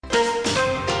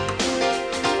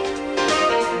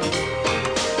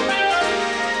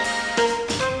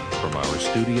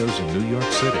studios in New York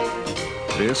City,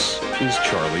 this is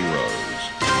Charlie Rose.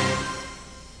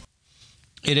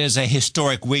 It is a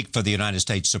historic week for the United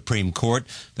States Supreme Court.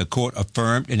 The court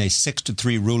affirmed in a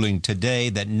 6-3 ruling today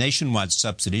that nationwide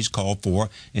subsidies called for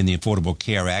in the Affordable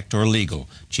Care Act are illegal.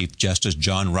 Chief Justice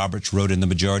John Roberts wrote in the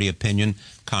majority opinion,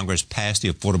 Congress passed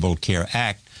the Affordable Care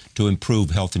Act to improve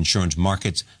health insurance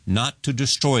markets, not to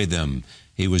destroy them.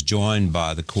 He was joined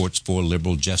by the court's 4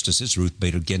 liberal justices, Ruth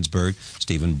Bader Ginsburg,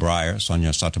 Stephen Breyer,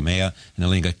 Sonia Sotomayor, and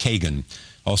Elena Kagan.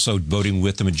 Also voting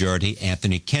with the majority,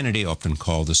 Anthony Kennedy, often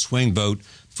called the swing vote.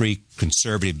 3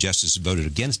 conservative justices voted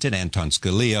against it, Anton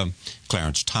Scalia,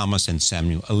 Clarence Thomas, and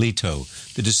Samuel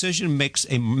Alito. The decision marks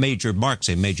a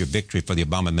major victory for the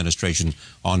Obama administration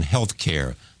on health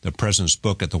care. The president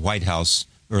spoke at the White House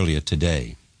earlier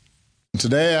today.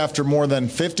 Today, after more than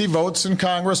 50 votes in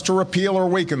Congress to repeal or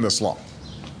weaken this law,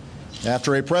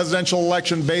 after a presidential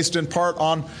election based in part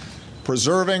on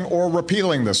preserving or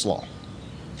repealing this law,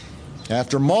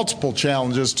 after multiple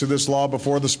challenges to this law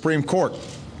before the Supreme Court,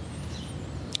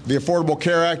 the Affordable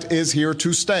Care Act is here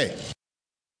to stay.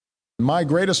 My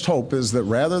greatest hope is that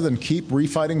rather than keep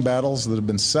refighting battles that have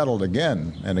been settled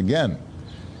again and again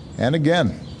and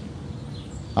again,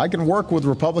 I can work with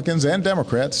Republicans and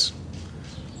Democrats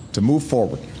to move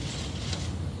forward.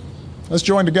 Let's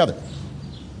join together.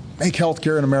 Make health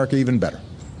care in America even better.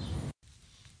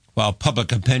 While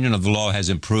public opinion of the law has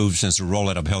improved since the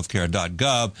rollout of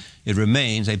healthcare.gov, it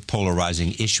remains a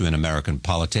polarizing issue in American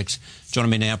politics. Joining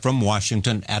me now from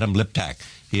Washington, Adam Liptak.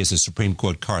 He is a Supreme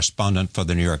Court correspondent for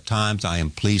the New York Times. I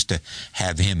am pleased to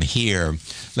have him here.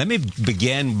 Let me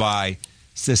begin by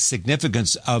the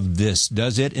significance of this.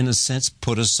 Does it, in a sense,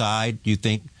 put aside, do you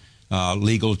think,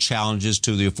 legal challenges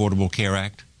to the Affordable Care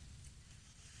Act?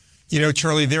 You know,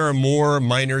 Charlie, there are more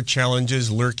minor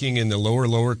challenges lurking in the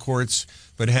lower courts,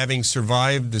 but having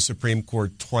survived the Supreme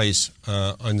Court twice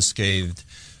unscathed,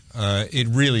 it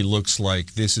really looks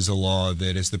like this is a law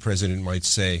that, as the president might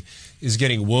say, is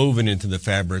getting woven into the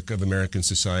fabric of American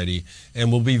society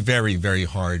and will be very, very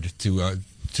hard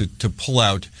to pull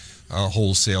out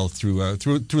wholesale through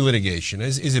litigation.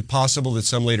 Is it possible that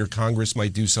some later Congress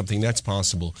might do something? That's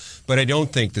possible. But I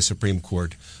don't think the Supreme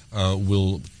Court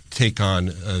will take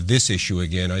on this issue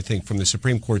again. I think from the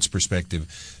Supreme Court's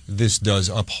perspective, this does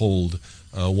uphold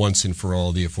once and for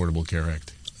all the Affordable Care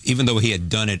Act. Even though he had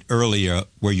done it earlier,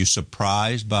 were you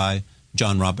surprised by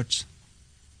John Roberts?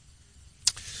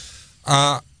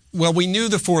 Well, we knew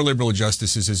the 4 liberal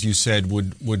justices, as you said,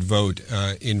 would vote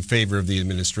in favor of the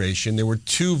administration. There were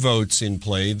 2 votes in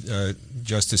play,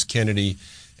 Justice Kennedy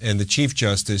and the Chief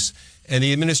Justice, and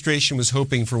the administration was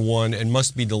hoping for 1 and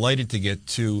must be delighted to get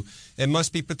 2, and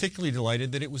must be particularly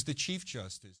delighted that it was the Chief Justice.